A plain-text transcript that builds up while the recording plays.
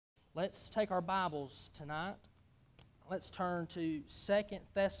Let's take our Bibles tonight. Let's turn to 2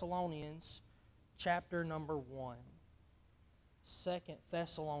 Thessalonians chapter number 1. 2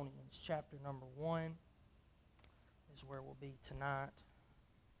 Thessalonians chapter number 1 is where we'll be tonight.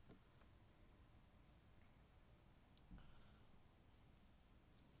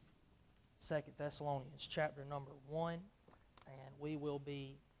 Second Thessalonians chapter number 1, and we will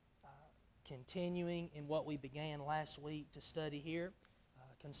be continuing in what we began last week to study here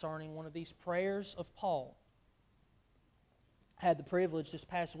concerning one of these prayers of Paul. I had the privilege this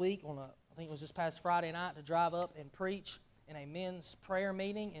past week I think it was this past Friday night, to drive up and preach in a men's prayer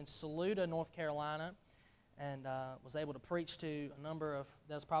meeting in Saluda, North Carolina, and was able to preach to a number of,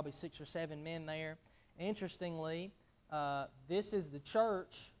 there's probably 6 or 7 men there. Interestingly, this is the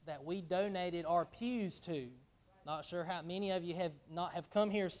church that we donated our pews to. Not sure how many of you have come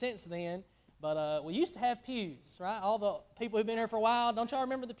here since then, but we used to have pews, right? All the people who've been here for a while, don't y'all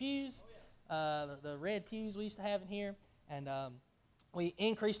remember the pews? The red pews we used to have in here. And we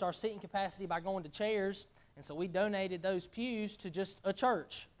increased our seating capacity by going to chairs, and so we donated those pews to just a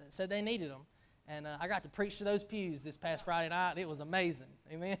church that said they needed them. And I got to preach to those pews this past Friday night. It was amazing.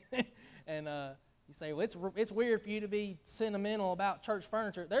 Amen? And you say, well, it's weird for you to be sentimental about church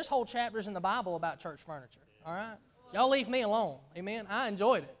furniture. There's whole chapters in the Bible about church furniture, all right? Y'all leave me alone, amen? I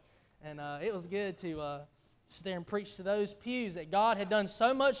enjoyed it. And it was good to sit there and preach to those pews that God had done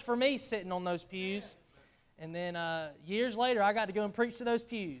so much for me sitting on those pews. And then years later, I got to go and preach to those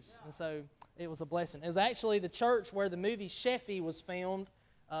pews. And so it was a blessing. It was actually the church where the movie Sheffy was filmed,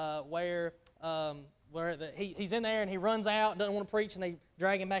 where he's in there and he runs out, doesn't want to preach, and they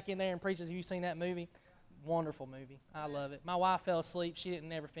drag him back in there and preaches. Have you seen that movie? Wonderful movie. I love it. My wife fell asleep. She didn't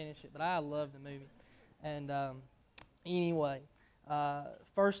never finish it, but I love the movie. And anyway,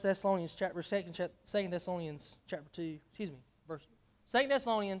 2 Thessalonians chapter 2 Thessalonians chapter 2, verse 2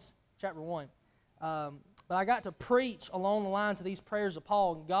 Thessalonians chapter 1. But I got to preach along the lines of these prayers of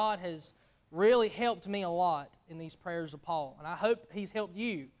Paul, and God has really helped me a lot in these prayers of Paul. And I hope He's helped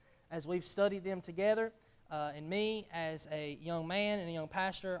you as we've studied them together. And me, as a young man and a young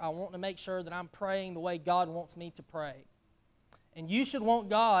pastor, I want to make sure that I'm praying the way God wants me to pray. And you should want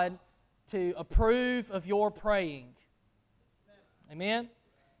God to approve of your praying. Amen?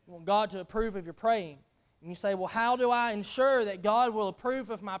 You want God to approve of your praying. And you say, well, how do I ensure that God will approve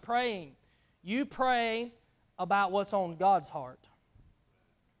of my praying? You pray about what's on God's heart.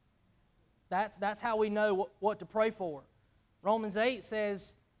 That's how we know what to pray for. Romans 8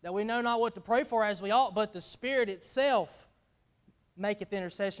 says that we know not what to pray for as we ought, but the Spirit itself maketh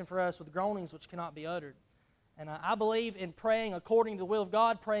intercession for us with groanings which cannot be uttered. And I believe in praying according to the will of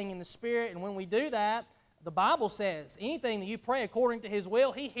God, praying in the Spirit. And when we do that, the Bible says anything that you pray according to His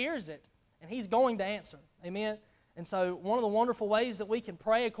will, He hears it, and He's going to answer. Amen? And so one of the wonderful ways that we can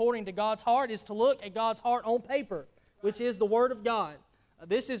pray according to God's heart is to look at God's heart on paper, which is the Word of God.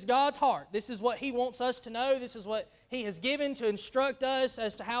 This is God's heart. This is what He wants us to know. This is what He has given to instruct us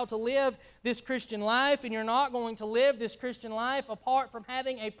as to how to live this Christian life. And you're not going to live this Christian life apart from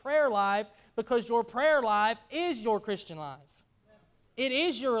having a prayer life, because your prayer life is your Christian life. It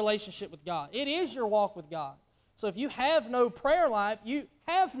is your relationship with God. It is your walk with God. So if you have no prayer life, you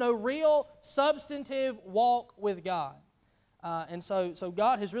have no real substantive walk with God. And so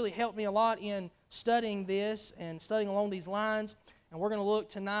God has really helped me a lot in studying this and studying along these lines. And we're going to look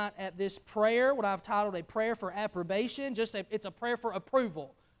tonight at this prayer, what I've titled a prayer for approbation. It's a prayer for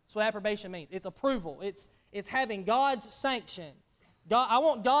approval. That's what approbation means. It's approval. It's having God's sanction. I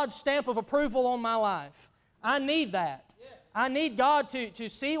want God's stamp of approval on my life. I need that. I need God to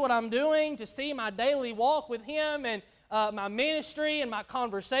see what I'm doing, to see my daily walk with Him, and my ministry and my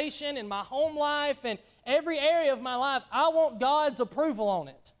conversation and my home life and every area of my life. I want God's approval on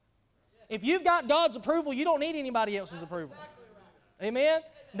it. If you've got God's approval, you don't need anybody else's approval. Amen?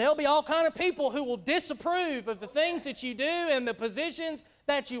 There'll be all kind of people who will disapprove of the things that you do and the positions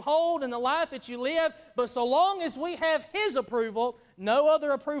that you hold and the life that you live. But so long as we have His approval, no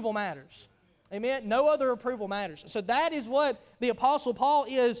other approval matters. Amen? No other approval matters. So that is what the Apostle Paul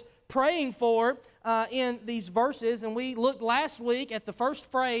is praying for in these verses. And we looked last week at the first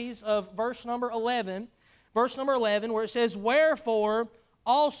phrase of verse number 11. Verse number 11, where it says, "Wherefore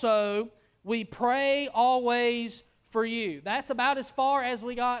also we pray always for you." That's about as far as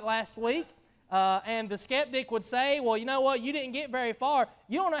we got last week. And the skeptic would say, well, you know what? You didn't get very far.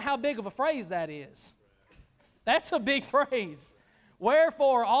 You don't know how big of a phrase that is. That's a big phrase.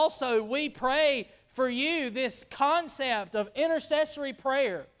 Wherefore also we pray for you, this concept of intercessory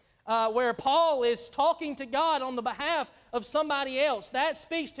prayer, where Paul is talking to God on the behalf of somebody else. That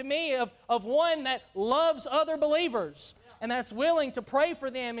speaks to me of one that loves other believers. and that's willing to pray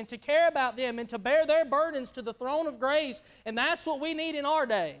for them and to care about them and to bear their burdens to the throne of grace. And that's what we need in our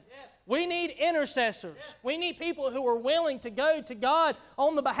day. We need intercessors. We need people who are willing to go to God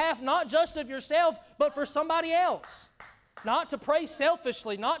on the behalf not just of yourself, but for somebody else. Not to pray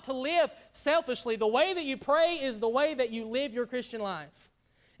selfishly, not to live selfishly. The way that you pray is the way that you live your Christian life.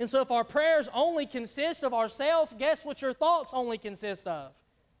 And so if our prayers only consist of ourselves, guess what your thoughts only consist of?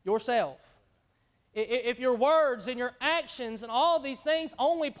 Yourself. If your words and your actions and all of these things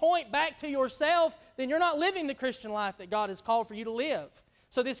only point back to yourself, then you're not living the Christian life that God has called for you to live.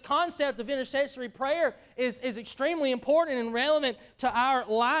 So this concept of intercessory prayer is extremely important and relevant to our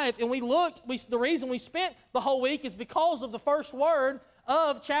life. And the reason we spent the whole week is because of the first word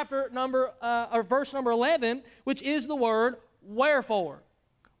of verse number 11, which is the word wherefore.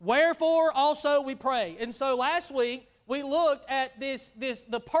 Wherefore also we pray. And so last week we looked at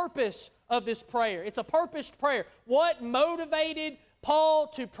the purpose of this prayer. It's a purposed prayer. What motivated Paul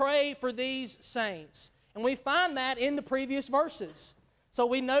to pray for these saints? And we find that in the previous verses. So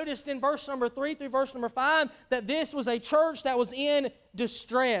we noticed in verse number 3 through verse number 5 that this was a church that was in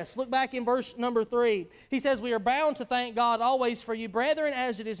distress. Look back in verse number 3. He says, "We are bound to thank God always for you, brethren,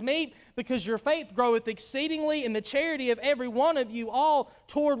 as it is meet, because your faith groweth exceedingly, and the charity of every one of you all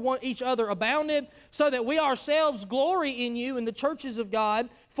toward each other abounded, so that we ourselves glory in you in the churches of God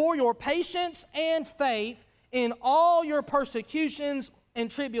for your patience and faith in all your persecutions and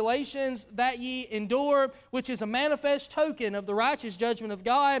tribulations that ye endure, which is a manifest token of the righteous judgment of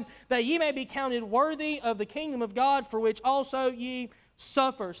God, that ye may be counted worthy of the kingdom of God, for which also ye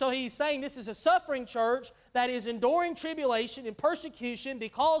suffer." So he's saying this is a suffering church that is enduring tribulation and persecution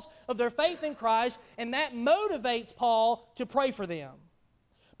because of their faith in Christ, and that motivates Paul to pray for them.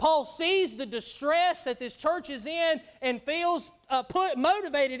 Paul sees the distress that this church is in and feels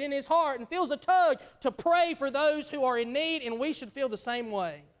motivated in his heart and feels a tug to pray for those who are in need, and we should feel the same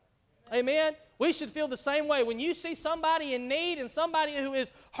way. Amen? We should feel the same way. When you see somebody in need and somebody who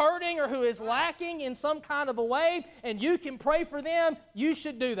is hurting or who is lacking in some kind of a way, and you can pray for them, you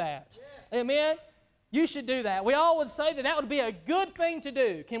should do that. Amen? You should do that. We all would say that would be a good thing to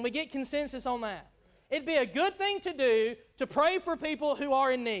do. Can we get consensus on that? It'd be a good thing to do to pray for people who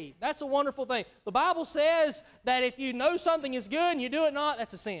are in need. That's a wonderful thing. The Bible says that if you know something is good and you do it not,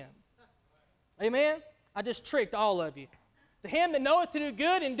 that's a sin. Amen? I just tricked all of you. To him that knoweth to do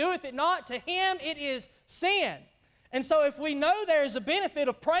good and doeth it not, to him it is sin. And so if we know there is a benefit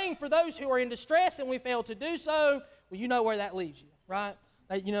of praying for those who are in distress and we fail to do so, well, you know where that leaves you, right?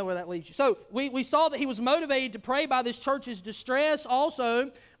 You know where that leaves you. So we saw that he was motivated to pray by this church's distress, also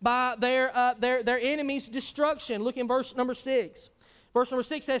by their enemy's destruction. Look in verse number 6. Verse number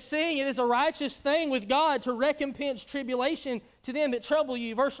 6 says, "Seeing it is a righteous thing with God to recompense tribulation to them that trouble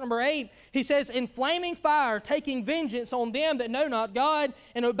you." Verse number 8, he says, "In flaming fire, taking vengeance on them that know not God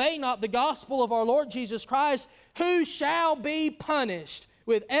and obey not the gospel of our Lord Jesus Christ, who shall be punished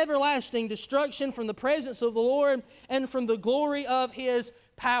with everlasting destruction from the presence of the Lord and from the glory of his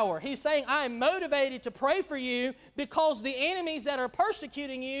power." He's saying, I am motivated to pray for you because the enemies that are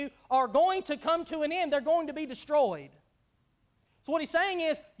persecuting you are going to come to an end. They're going to be destroyed. So what he's saying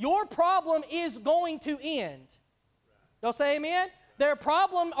is, your problem is going to end. Y'all say amen? Their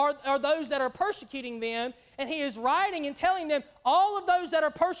problem are those that are persecuting them, and he is writing and telling them, all of those that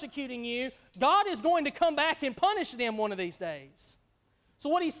are persecuting you, God is going to come back and punish them one of these days. So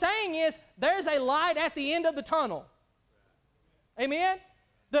what he's saying is, there's a light at the end of the tunnel. Amen?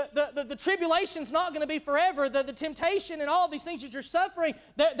 The tribulation's not going to be forever. The temptation and all of these things that you're suffering,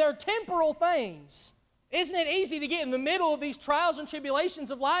 they're temporal things. Isn't it easy to get in the middle of these trials and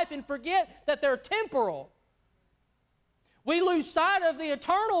tribulations of life and forget that they're temporal? We lose sight of the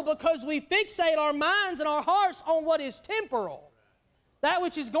eternal because we fixate our minds and our hearts on what is temporal, that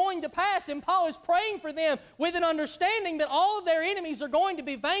which is going to pass. And Paul is praying for them with an understanding that all of their enemies are going to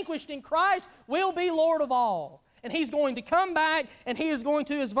be vanquished, and Christ will be Lord of all. And he's going to come back, and he is going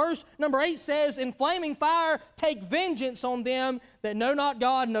to, as verse number 8 says, "In flaming fire take vengeance on them that know not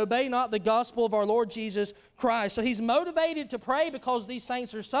God and obey not the gospel of our Lord Jesus Christ." So he's motivated to pray because these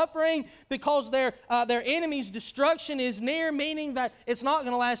saints are suffering, because their enemy's destruction is near, meaning that it's not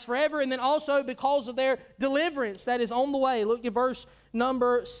going to last forever, and then also because of their deliverance that is on the way. Look at verse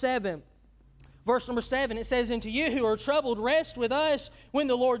number 7. Verse number 7, it says, "And to you who are troubled, rest with us when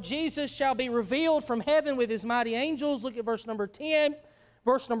the Lord Jesus shall be revealed from heaven with his mighty angels." Look at verse number 10.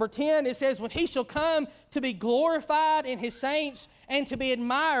 Verse number 10, it says, "When he shall come to be glorified in his saints and to be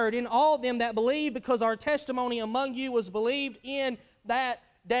admired in all them that believe, because our testimony among you was believed in that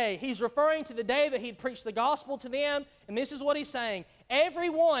day." He's referring to the day that he'd preached the gospel to them, and this is what he's saying.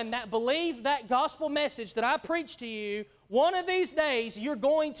 Everyone that believed that gospel message that I preached to you one of these days you're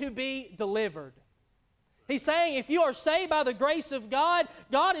going to be delivered. He's saying if you are saved by the grace of God,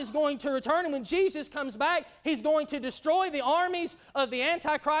 God is going to return. And when Jesus comes back, He's going to destroy the armies of the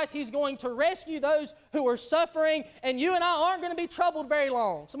Antichrist. He's going to rescue those who are suffering. And you and I aren't going to be troubled very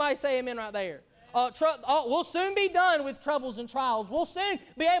long. Somebody say amen right there. We'll soon be done with troubles and trials. We'll soon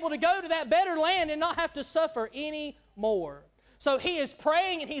be able to go to that better land and not have to suffer anymore. So he is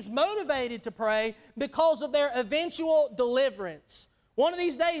praying, and he's motivated to pray because of their eventual deliverance. One of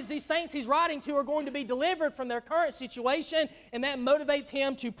these days, these saints he's writing to are going to be delivered from their current situation, and that motivates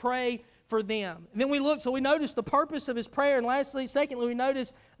him to pray for them. And then we notice the purpose of his prayer, and lastly, secondly, we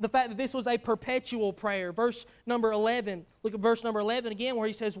notice the fact that this was a perpetual prayer. Verse number 11, look at verse number 11 again, where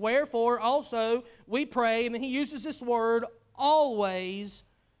he says, "Wherefore also we pray," and then he uses this word, "always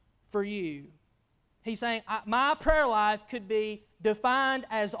for you." He's saying, my prayer life could be defined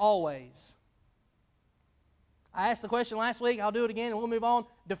as always. I asked the question last week, I'll do it again, and we'll move on.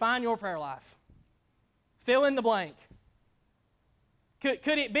 Define your prayer life. Fill in the blank. Could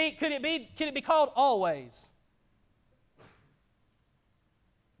it be called always?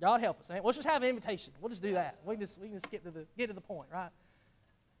 God help us. We'll just have an invitation. We'll just do that. We can just get to the point, right?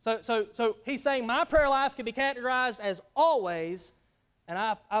 So he's saying my prayer life could be categorized as always, and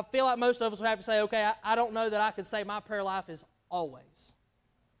I feel like most of us would have to say, okay, I don't know that I could say my prayer life is always.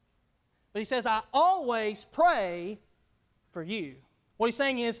 But he says, I always pray for you. What he's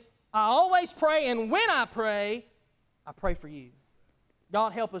saying is, I always pray, and when I pray for you.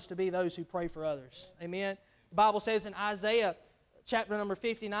 God help us to be those who pray for others. Amen. The Bible says in Isaiah chapter number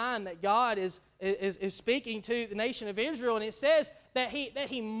 59 that God is speaking to the nation of Israel, and it says that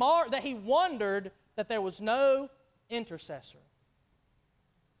he wondered that there was no intercessor.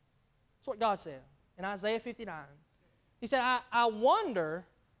 That's what God said in Isaiah 59. He said, I wonder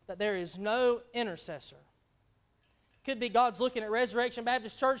that there is no intercessor. Could be God's looking at Resurrection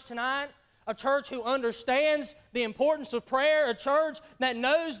Baptist Church tonight, a church who understands the importance of prayer, a church that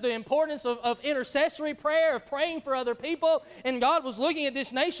knows the importance of intercessory prayer, of praying for other people. And God was looking at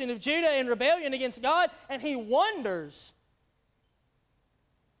this nation of Judah in rebellion against God, and He wonders,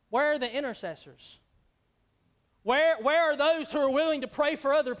 where are the intercessors? Where are those who are willing to pray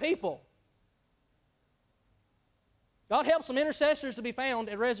for other people? God helps some intercessors to be found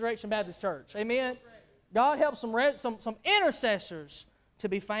at Resurrection Baptist Church. Amen? God helps some intercessors to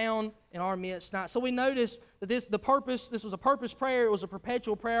be found in our midst tonight. So we noticed that this was a purpose prayer. It was a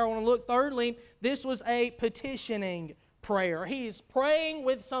perpetual prayer. I want to look thirdly, this was a petitioning prayer. He is praying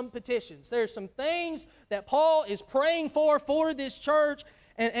with some petitions. There's some things that Paul is praying for this church.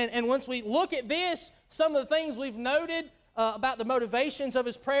 And once we look at this, some of the things we've noted about the motivations of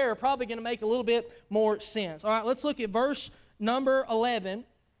his prayer are probably going to make a little bit more sense. All right, let's look at verse number 11.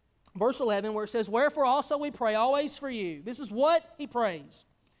 Verse 11, where it says, "Wherefore also we pray always for you." This is what he prays.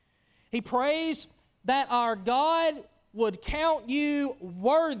 He prays that our God would count you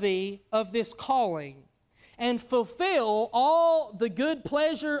worthy of this calling and fulfill all the good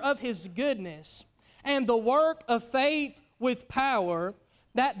pleasure of His goodness and the work of faith with power,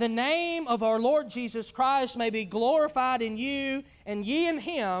 that the name of our Lord Jesus Christ may be glorified in you and ye in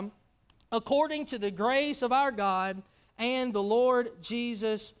Him, according to the grace of our God and the Lord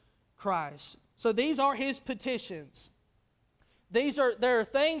Jesus Christ. So these are his petitions. There are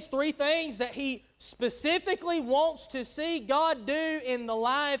three things that he specifically wants to see God do in the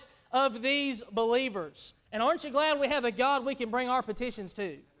life of these believers. And aren't you glad we have a God we can bring our petitions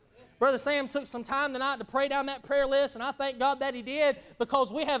to? Brother Sam took some time tonight to pray down that prayer list, and I thank God that he did,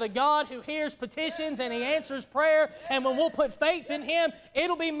 because we have a God who hears petitions and he answers prayer, and when we'll put faith in him,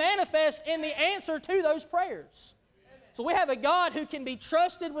 it'll be manifest in the answer to those prayers. So we have a God who can be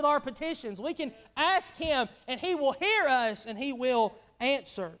trusted with our petitions. We can ask him, and he will hear us, and he will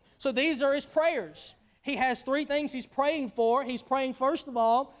answer. So these are his prayers. He has three things he's praying for. He's praying, first of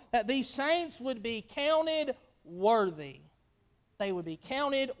all, that these saints would be counted worthy. They would be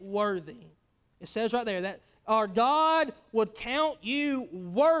counted worthy. It says right there that our God would count you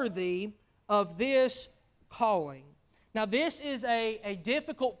worthy of this calling. Now this is a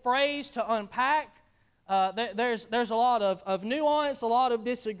difficult phrase to unpack. There's a lot of nuance, a lot of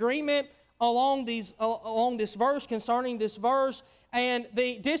disagreement along this verse, concerning this verse. And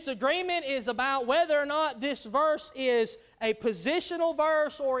the disagreement is about whether or not this verse is a positional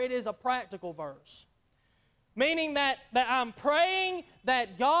verse or it is a practical verse. Meaning that I'm praying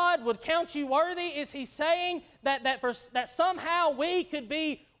that God would count you worthy. Is he saying that somehow we could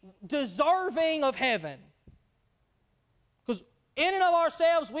be deserving of heaven? Because in and of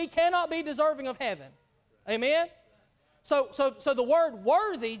ourselves, we cannot be deserving of heaven. Amen? So the word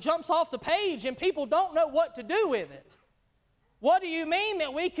worthy jumps off the page, and people don't know what to do with it. what do you mean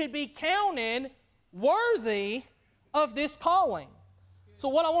that we could be counted worthy of this calling? So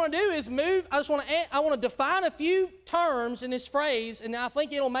what I want to do is I want to define a few terms in this phrase, and I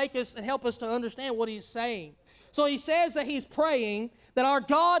think it'll make us and help us to understand what he's saying. So he says that he's praying that our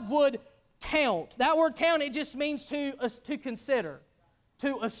God would count. That word count, it just means to consider,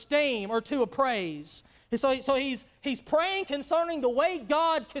 to esteem, or to appraise. So he's praying concerning the way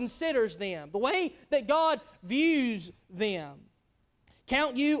God considers them, the way that God views them.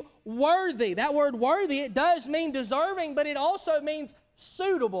 Count you worthy. That word worthy, it does mean deserving, but it also means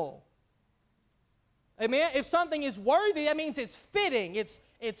suitable. Amen? If something is worthy, that means it's fitting, it's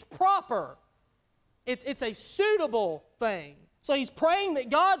proper, it's a suitable thing. So he's praying that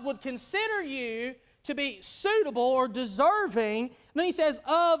God would consider you to be suitable or deserving. And then he says,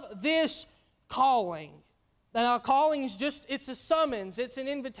 of this calling. Now, calling is it's a summons, it's an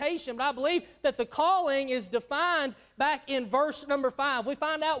invitation. But I believe that the calling is defined back in verse number 5. We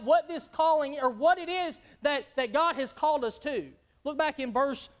find out what this calling, or what it is that God has called us to. Look back in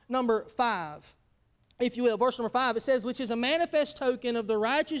verse number 5. If you will, verse number 5, it says, which is a manifest token of the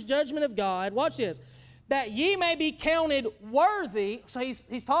righteous judgment of God. Watch this. That ye may be counted worthy. So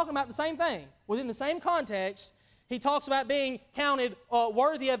he's talking about the same thing. Within the same context, he talks about being counted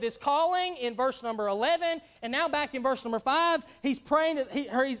worthy of this calling in verse number 11. And now back in verse number 5, he's praying that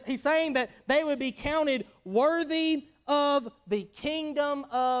he's saying that they would be counted worthy of the kingdom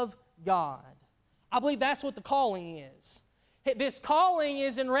of God. I believe that's what the calling is. This calling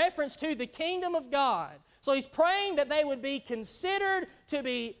is in reference to the kingdom of God. So he's praying that they would be considered to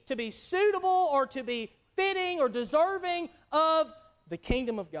be suitable or to be fitting or deserving of the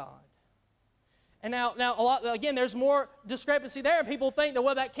kingdom of God. And now again, there's more discrepancy there. People think that,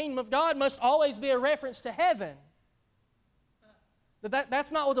 well, that kingdom of God must always be a reference to heaven.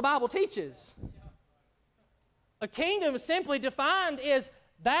 That's not what the Bible teaches. A kingdom is simply defined as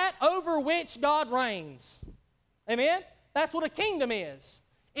that over which God reigns. Amen? That's what a kingdom is.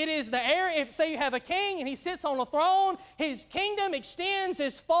 It is the area, if say you have a king and he sits on a throne, his kingdom extends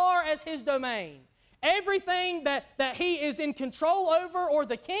as far as his domain. Everything that he is in control over or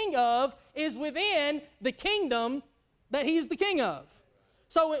the king of is within the kingdom that he's the king of.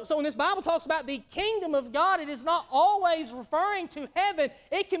 So when this Bible talks about the kingdom of God, it is not always referring to heaven.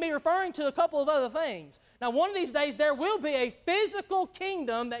 It can be referring to a couple of other things. Now, one of these days, there will be a physical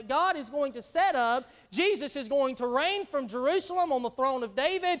kingdom that God is going to set up. Jesus is going to reign from Jerusalem on the throne of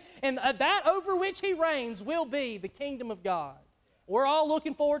David, and that over which he reigns will be the kingdom of God. We're all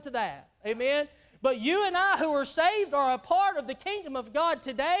looking forward to that. Amen? But you and I who are saved are a part of the kingdom of God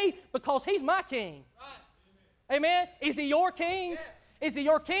today because he's my king. Amen? Is he your king? Yes. Is he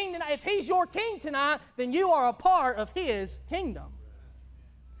your king tonight? If he's your king tonight, then you are a part of his kingdom.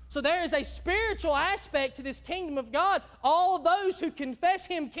 So there is a spiritual aspect to this kingdom of God. All of those who confess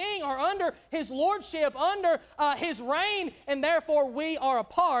him king are under his lordship, under his reign, and therefore we are a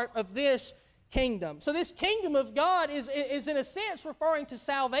part of this kingdom. So this kingdom of God is in a sense referring to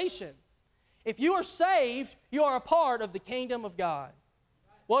salvation. If you are saved, you are a part of the kingdom of God.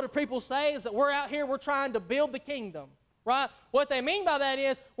 What do people say is that we're out here, we're trying to build the kingdom. Right? What they mean by that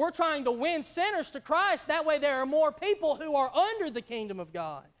is we're trying to win sinners to Christ. That way there are more people who are under the kingdom of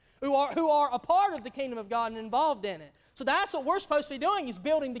God, who are a part of the kingdom of God and involved in it. So that's what we're supposed to be doing, is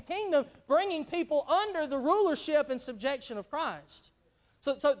building the kingdom, bringing people under the rulership and subjection of Christ.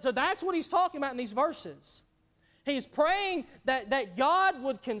 So that's what he's talking about in these verses. He's praying that God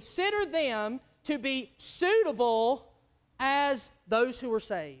would consider them to be suitable as those who are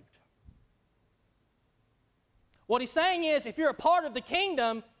saved. What he's saying is, if you're a part of the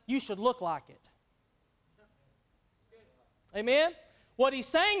kingdom, you should look like it. Amen? What he's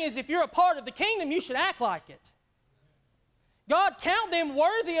saying is, if you're a part of the kingdom, you should act like it. God, count them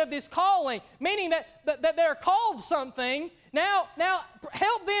worthy of this calling, meaning that they're called something. Now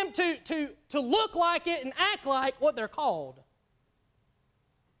help them to look like it and act like what they're called.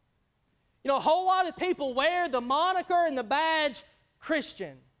 You know, a whole lot of people wear the moniker and the badge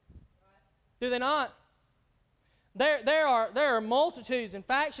Christian. Do they not? There are multitudes and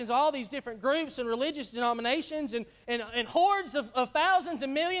factions, all these different groups and religious denominations and hordes of thousands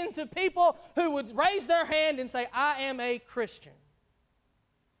and millions of people who would raise their hand and say, I am a Christian.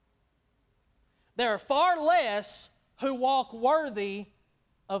 There are far less who walk worthy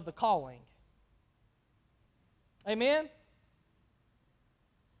of the calling. Amen?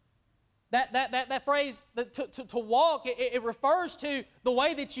 That phrase, to walk, it refers to the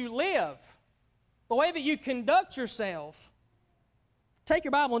way that you live. The way that you conduct yourself. Take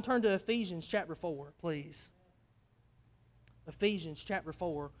your Bible and turn to Ephesians chapter 4, please. Ephesians chapter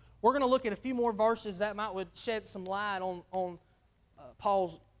 4. We're going to look at a few more verses that would shed some light on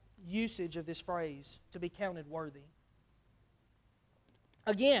Paul's usage of this phrase, to be counted worthy.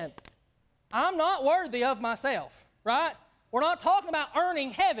 Again, I'm not worthy of myself, right? We're not talking about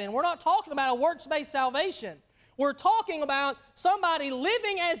earning heaven. We're not talking about a works-based salvation. We're talking about somebody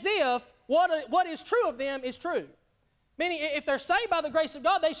living as if what is true of them is true. Meaning, if they're saved by the grace of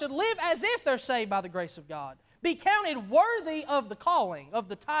God, they should live as if they're saved by the grace of God. Be counted worthy of the calling, of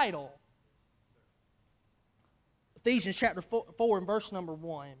the title. Ephesians chapter 4 and verse number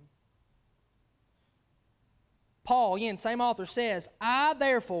 1. Paul, again, same author, says, I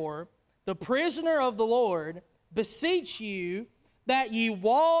therefore, the prisoner of the Lord, beseech you that ye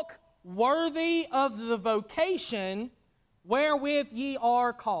walk worthy of the vocation wherewith ye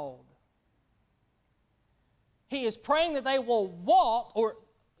are called. He is praying that they will walk, or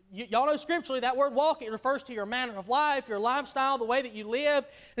y'all know scripturally that word walk, it refers to your manner of life, your lifestyle, the way that you live.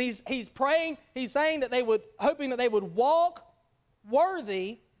 And he's praying, he's saying that they would, hoping that they would walk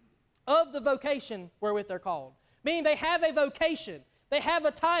worthy of the vocation wherewith they're called. Meaning they have a vocation. They have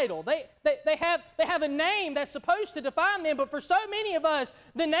a title. They have a name that's supposed to define them, but for so many of us,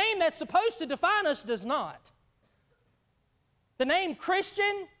 the name that's supposed to define us does not. The name Christian,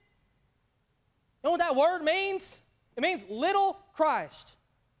 you know what that word means? It means little Christ.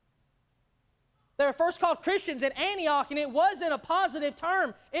 They were first called Christians at Antioch, and it wasn't a positive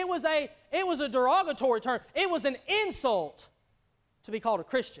term. It was a derogatory term. It was an insult to be called a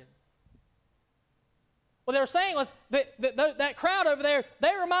Christian. What they were saying was that crowd over there,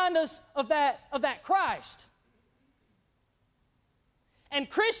 they remind us of that Christ. And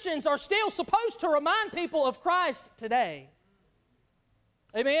Christians are still supposed to remind people of Christ today.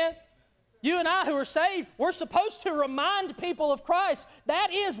 Amen? You and I who are saved, we're supposed to remind people of Christ. That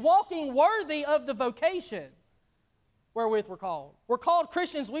is walking worthy of the vocation wherewith we're called. We're called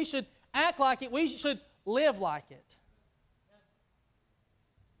Christians. We should act like it. We should live like it.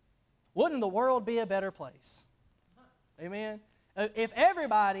 Wouldn't the world be a better place? Amen? If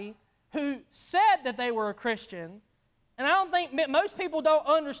everybody who said that they were a Christian, and I don't think most people don't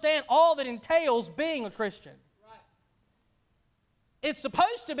understand all that entails being a Christian. It's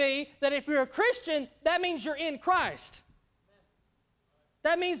supposed to be that if you're a Christian, that means you're in Christ.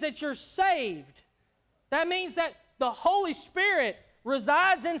 That means that you're saved. That means that the Holy Spirit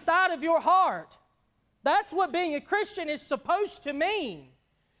resides inside of your heart. That's what being a Christian is supposed to mean.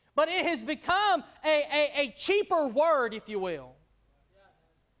 But it has become a cheaper word, if you will.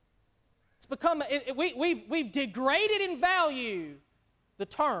 It's become, we've degraded in value the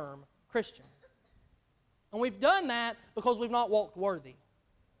term Christian. And we've done that because we've not walked worthy.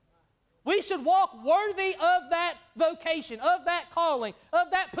 We should walk worthy of that vocation, of that calling,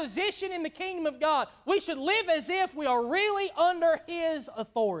 of that position in the kingdom of God. We should live as if we are really under His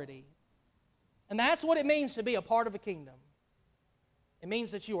authority. And that's what it means to be a part of a kingdom. It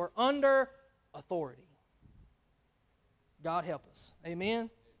means that you are under authority. God help us. Amen?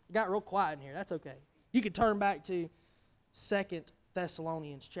 It got real quiet in here. That's okay. You can turn back to 2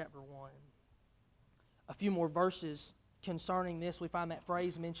 Thessalonians chapter 1. A few more verses concerning this. We find that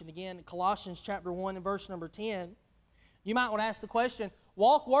phrase mentioned again. Colossians chapter 1 and verse number 10. You might want to ask the question,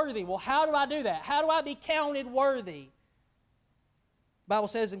 walk worthy. Well, how do I do that? How do I be counted worthy? The Bible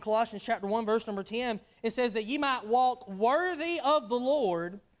says in Colossians chapter 1, verse number 10, it says that ye might walk worthy of the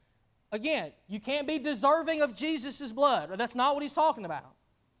Lord. Again, you can't be deserving of Jesus' blood. That's not what he's talking about.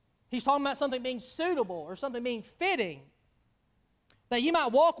 He's talking about something being suitable or something being fitting. That ye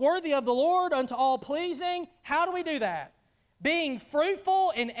might walk worthy of the Lord unto all pleasing. How do we do that? Being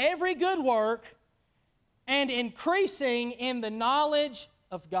fruitful in every good work and increasing in the knowledge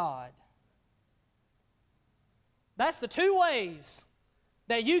of God. That's the two ways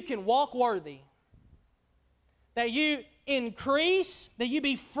that you can walk worthy. That you increase, that you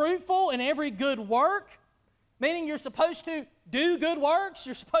be fruitful in every good work, meaning you're supposed to do good works.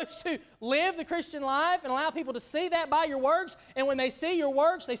 You're supposed to live the Christian life and allow people to see that by your works. And when they see your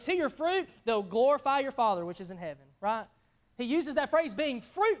works, they see your fruit, they'll glorify your Father which is in heaven, right? He uses that phrase, being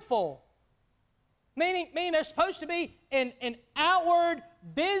fruitful. Meaning they're supposed to be an outward,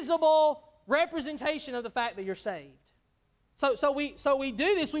 visible representation of the fact that you're saved. So we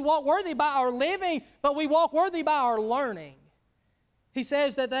do this. We walk worthy by our living, but we walk worthy by our learning. He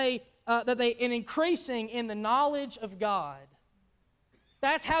says that they in increasing in the knowledge of God.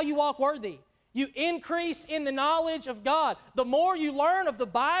 That's how you walk worthy. You increase in the knowledge of God. The more you learn of the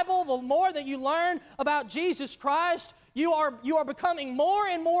Bible, the more that you learn about Jesus Christ, you are becoming more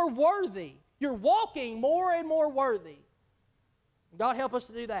and more worthy. You're walking more and more worthy. God help us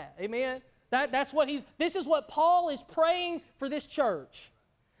to do that. Amen. This is what Paul is praying for this church.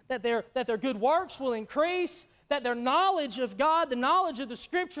 That their good works will increase, that their knowledge of God, the knowledge of the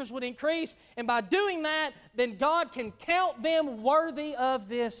Scriptures would increase, and by doing that, then God can count them worthy of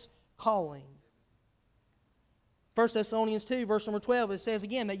this calling. 1 Thessalonians 2, verse number 12, it says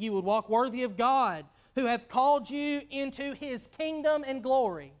again that you would walk worthy of God, who hath called you into His kingdom and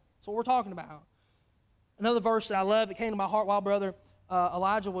glory. That's what we're talking about. Another verse that I love that came to my heart while Brother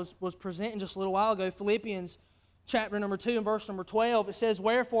Elijah was presenting just a little while ago, Philippians chapter number 2 and verse number 12, it says,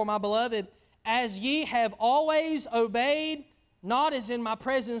 Wherefore, my beloved, as ye have always obeyed, not as in my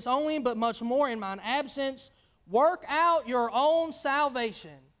presence only, but much more in mine absence, work out your own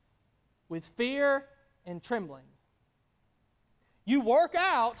salvation with fear and trembling. You work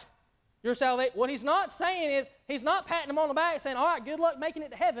out your salvation. What he's not saying is, he's not patting them on the back saying, all right, good luck making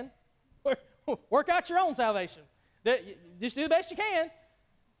it to heaven. Work out your own salvation. Just do the best you can.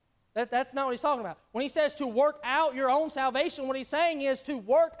 That's not what he's talking about. When he says to work out your own salvation, what he's saying is to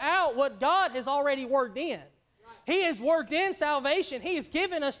work out what God has already worked in. He has worked in salvation. He has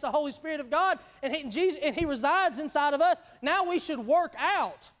given us the Holy Spirit of God, and He resides inside of us. Now we should work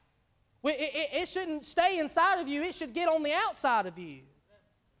out. It shouldn't stay inside of you. It should get on the outside of you.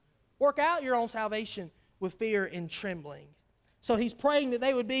 Work out your own salvation with fear and trembling. So he's praying that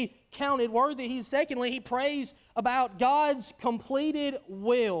they would be counted worthy. Secondly, he prays about God's completed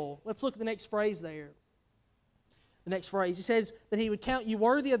will. Let's look at the next phrase there. The next phrase, he says that he would count you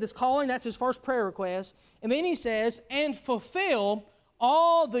worthy of this calling. That's his first prayer request. And then he says, and fulfill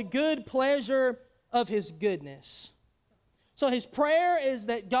all the good pleasure of His goodness. So his prayer is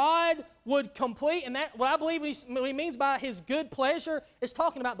that God would complete, and that what I believe what he means by His good pleasure is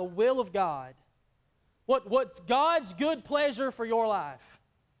talking about the will of God. What's God's good pleasure for your life?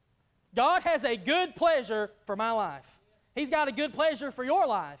 God has a good pleasure for my life. He's got a good pleasure for your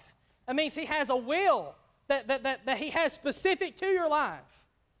life. That means He has a will that He has specific to your life.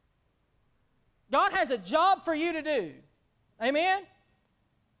 God has a job for you to do. Amen?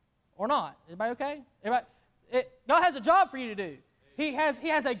 Or not? Everybody okay? God has a job for you to do. He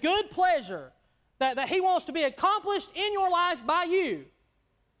has a good pleasure that He wants to be accomplished in your life by you.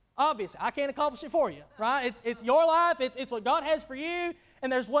 Obviously, I can't accomplish it for you, right? It's your life. It's what God has for you,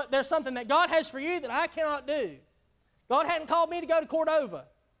 and there's something that God has for you that I cannot do. God hadn't called me to go to Cordova,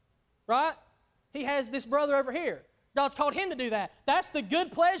 right? He has this brother over here. God's called him to do that. That's the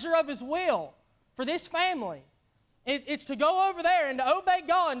good pleasure of His will for this family. It's to go over there and to obey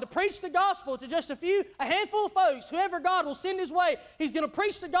God and to preach the gospel to just a handful of folks. Whoever God will send His way, He's going to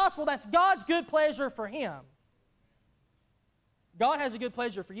preach the gospel. That's God's good pleasure for him. God has a good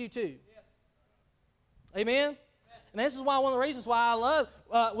pleasure for you too. Yes. Amen? And this is one of the reasons why I love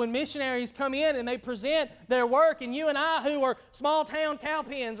when missionaries come in and they present their work, and you and I who are small town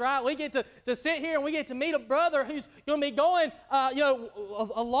Cowpens, right? We get to sit here and we get to meet a brother who's going to be going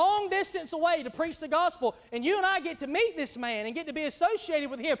a long distance away to preach the gospel, and you and I get to meet this man and get to be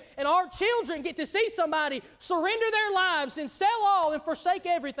associated with him, and our children get to see somebody surrender their lives and sell all and forsake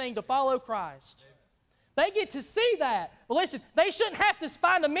everything to follow Christ. They get to see that. But listen, they shouldn't have to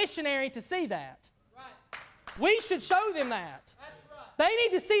find a missionary to see that. Right. We should show them that. That's right. They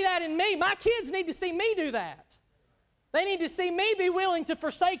need to see that in me. My kids need to see me do that. They need to see me be willing to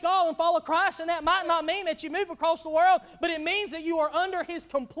forsake all and follow Christ, and that might not mean that you move across the world, but it means that you are under His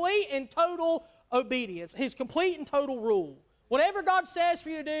complete and total obedience, His complete and total rule. Whatever God says for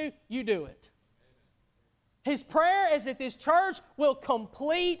you to do, you do it. His prayer is that this church will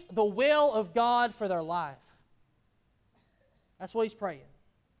complete the will of God for their life. That's what he's praying.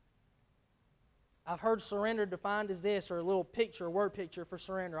 I've heard surrender defined as this, or a little picture, a word picture for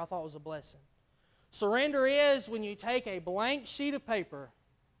surrender. I thought it was a blessing. Surrender is when you take a blank sheet of paper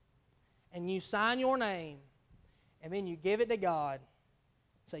and you sign your name, and then you give it to God and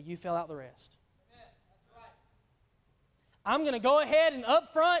say, you fill out the rest. I'm going to go ahead and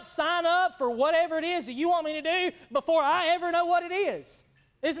up front sign up for whatever it is that you want me to do before I ever know what it is.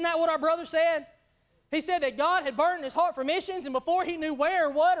 Isn't that what our brother said? He said that God had burdened his heart for missions, and before he knew where or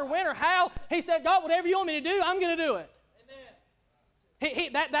what or when or how, he said, God, whatever you want me to do, I'm going to do it.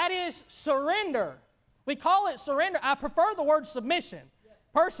 Amen. That is surrender. We call it surrender. I prefer the word submission,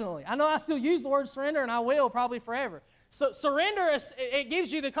 personally. I know I still use the word surrender, and I will probably forever. So surrender, it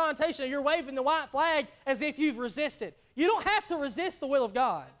gives you the connotation of you're waving the white flag as if you've resisted. You don't have to resist the will of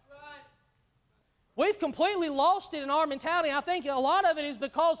God. That's right. We've completely lost it in our mentality. I think a lot of it is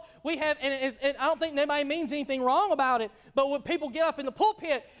because we have, and I don't think anybody means anything wrong about it, but when people get up in the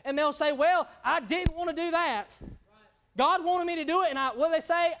pulpit and they'll say, well, I didn't want to do that. Right. God wanted me to do it, and what do they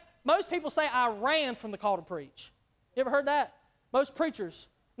say? Most people say, I ran from the call to preach. You ever heard that? Most preachers.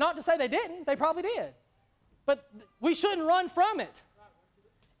 Not to say they didn't, they probably did. But we shouldn't run from it.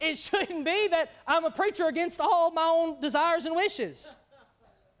 It shouldn't be that I'm a preacher against all my own desires and wishes.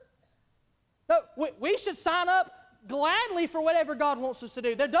 No, we should sign up gladly for whatever God wants us to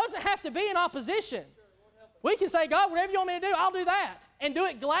do. There doesn't have to be an opposition. We can say, God, whatever you want me to do, I'll do that. And do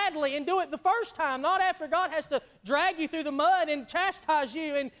it gladly and do it the first time, not after God has to drag you through the mud and chastise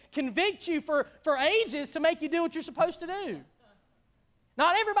you and convict you for ages to make you do what you're supposed to do.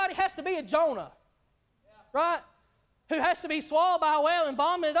 Not everybody has to be a Jonah, right? Who has to be swallowed by a whale and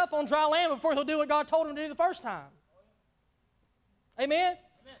vomited up on dry land before he'll do what God told him to do the first time. Amen?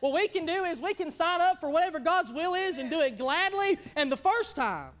 What we can do is we can sign up for whatever God's will is and do it gladly and the first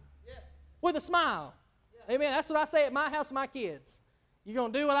time with a smile. Amen? That's what I say at my house with my kids. You're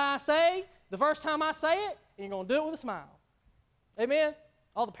going to do what I say the first time I say it, and you're going to do it with a smile. Amen?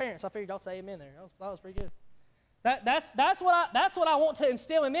 All the parents, I figured y'all say amen there. That was pretty good. That's what I want to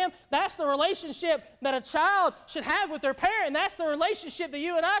instill in them. That's the relationship that a child should have with their parent. That's the relationship that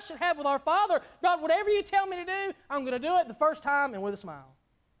you and I should have with our Father. God, whatever you tell me to do, I'm going to do it the first time and with a smile.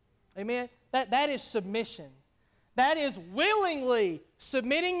 Amen? That is submission. That is willingly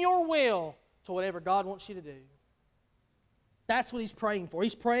submitting your will to whatever God wants you to do. That's what he's praying for.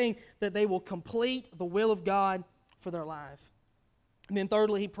 He's praying that they will complete the will of God for their life. And then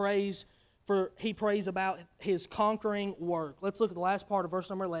thirdly, he prays about his conquering work. Let's look at the last part of verse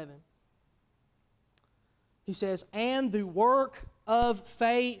number 11. He says, and the work of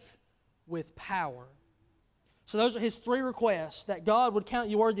faith with power. So those are his three requests, that God would count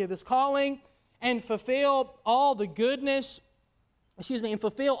you worthy of this calling and fulfill all the goodness, and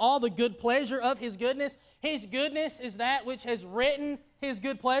fulfill all the good pleasure of his goodness. His goodness is that which has written his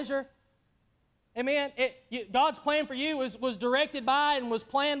good pleasure. Amen. God's plan for you was directed by and was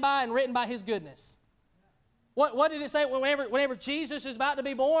planned by and written by his goodness. What did it say whenever Jesus is about to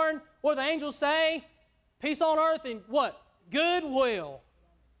be born? What do the angels say? Peace on earth and what? Goodwill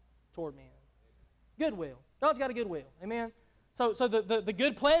toward men. Goodwill. God's got a good will. Amen. So the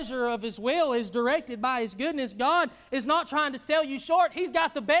good pleasure of his will is directed by his goodness. God is not trying to sell you short. He's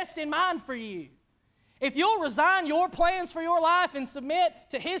got the best in mind for you. If you'll resign your plans for your life and submit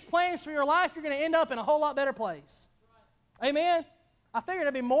to his plans for your life, you're going to end up in a whole lot better place. Amen? I figured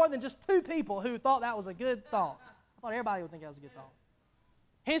there'd be more than just two people who thought that was a good thought. I thought everybody would think that was a good thought.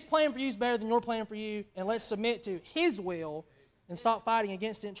 His plan for you is better than your plan for you, and let's submit to his will and stop fighting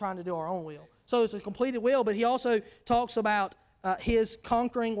against it and trying to do our own will. So it's a completed will, but he also talks about his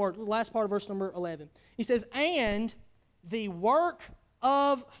conquering work. The last part of verse number 11. He says, and the work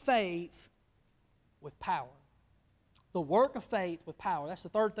of faith with power. The work of faith with power. That's the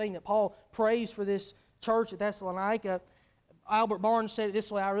third thing that Paul prays for this church at Thessalonica. Albert Barnes said it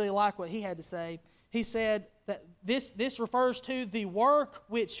this way. I really like what he had to say. He said that this refers to the work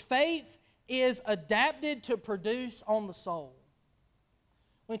which faith is adapted to produce on the soul.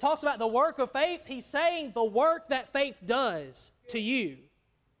 When he talks about the work of faith, he's saying the work that faith does to you.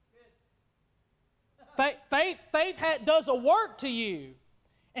 Faith does a work to you.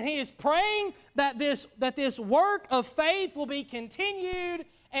 And he is praying that this work of faith will be continued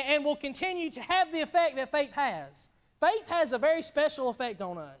and will continue to have the effect that faith has. Faith has a very special effect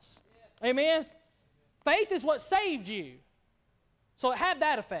on us. Amen? Faith is what saved you. So it had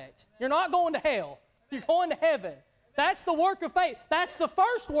that effect. You're not going to hell. You're going to heaven. That's the work of faith. That's the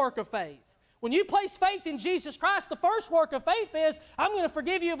first work of faith. When you place faith in Jesus Christ, the first work of faith is, I'm going to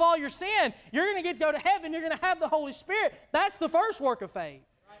forgive you of all your sin. You're going to get to go to heaven. You're going to have the Holy Spirit. That's the first work of faith.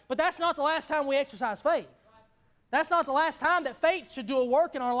 But that's not the last time we exercise faith. That's not the last time that faith should do a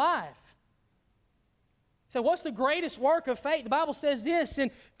work in our life. So what's the greatest work of faith? The Bible says this in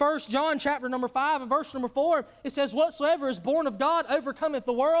 1 John chapter number 5 and verse number 4. It says, whatsoever is born of God overcometh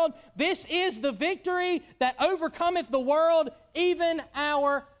the world. This is the victory that overcometh the world, even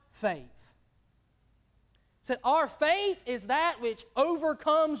our faith. It said, our faith is that which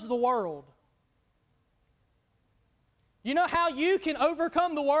overcomes the world. You know how you can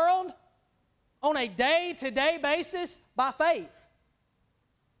overcome the world? On a day-to-day basis, by faith.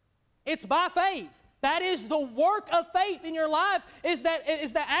 It's by faith. That is the work of faith in your life, is that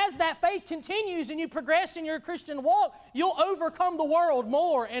as that faith continues and you progress in your Christian walk, you'll overcome the world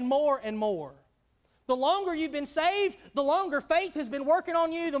more and more and more. The longer you've been saved, the longer faith has been working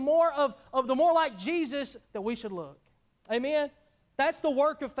on you, the more like Jesus that we should look. Amen? That's the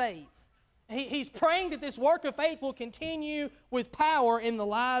work of faith. He's praying that this work of faith will continue with power in the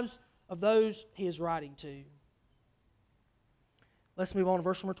lives of those he is writing to. Let's move on to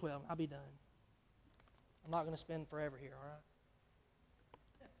verse number 12. I'll be done. I'm not going to spend forever here, all right?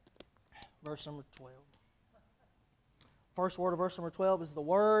 Verse number 12. First word of verse number 12 is the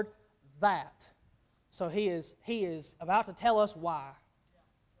word that. So he is about to tell us why.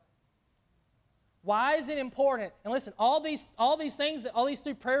 Why is it important? And listen, all these things, all these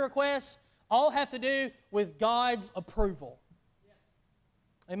three prayer requests, all have to do with God's approval.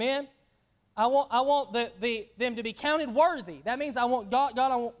 Amen? I want them to be counted worthy. That means I want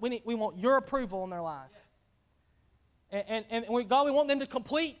God, we want your approval in their life. And God, we want them to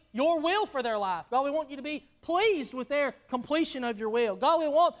complete your will for their life. God, we want you to be pleased with their completion of your will. God, we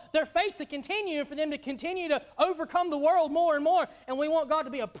want their faith to continue and for them to continue to overcome the world more and more. And we want God to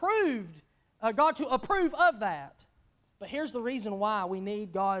be approved, God to approve of that. But here's the reason why we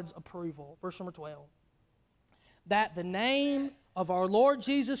need God's approval. Verse number 12. That the name of our Lord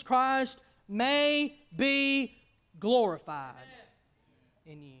Jesus Christ may be glorified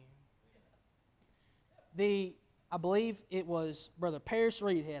in you. I believe it was Brother Paris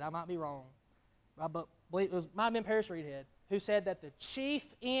Reedhead, I might be wrong, but I believe might have been Paris Reedhead, who said that the chief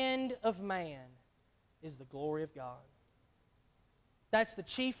end of man is the glory of God. That's the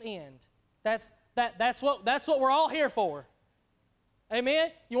chief end. That's what we're all here for.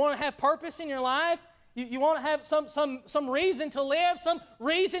 Amen? You want to have purpose in your life? You want to have some reason to live, some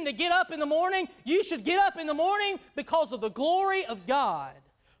reason to get up in the morning? You should get up in the morning because of the glory of God,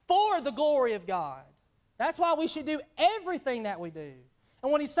 for the glory of God. That's why we should do everything that we do.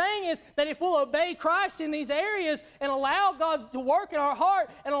 And what he's saying is that if we'll obey Christ in these areas and allow God to work in our heart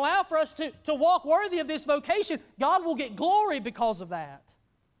and allow for us to walk worthy of this vocation, God will get glory because of that.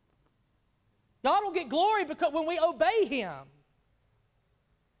 God will get glory because when we obey Him.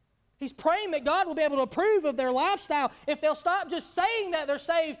 He's praying that God will be able to approve of their lifestyle if they'll stop just saying that they're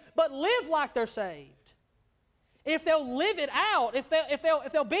saved, but live like they're saved. If they'll live it out, if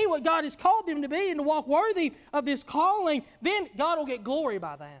they'll be what God has called them to be and to walk worthy of this calling, then God will get glory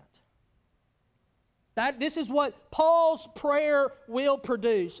by that. This is what Paul's prayer will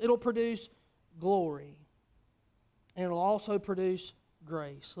produce. It'll produce glory. And it'll also produce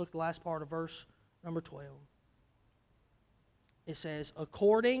grace. Look at the last part of verse number 12. It says,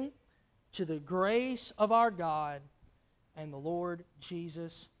 according to the grace of our God and the Lord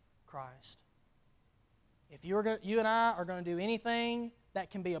Jesus Christ. If you and I are going to do anything that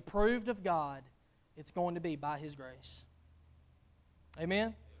can be approved of God, it's going to be by His grace.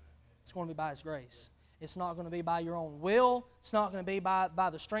 Amen? It's going to be by His grace. It's not going to be by your own will. It's not going to be by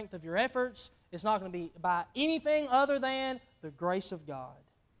the strength of your efforts. It's not going to be by anything other than the grace of God.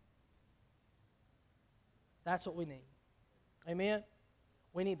 That's what we need. Amen?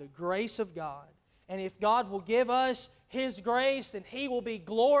 We need the grace of God. And if God will give us His grace, then He will be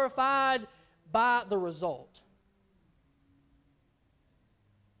glorified by the result.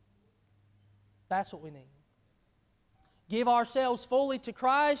 That's what we need. Give ourselves fully to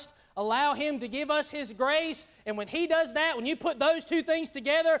Christ. Allow Him to give us His grace. And when He does that, when you put those two things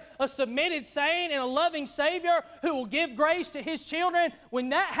together, a submitted saint and a loving Savior who will give grace to His children, when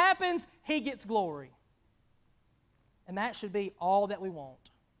that happens, He gets glory. And that should be all that we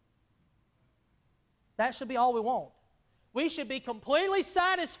want. That should be all we want. We should be completely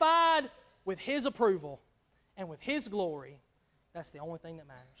satisfied with His approval and with His glory. That's the only thing that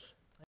matters.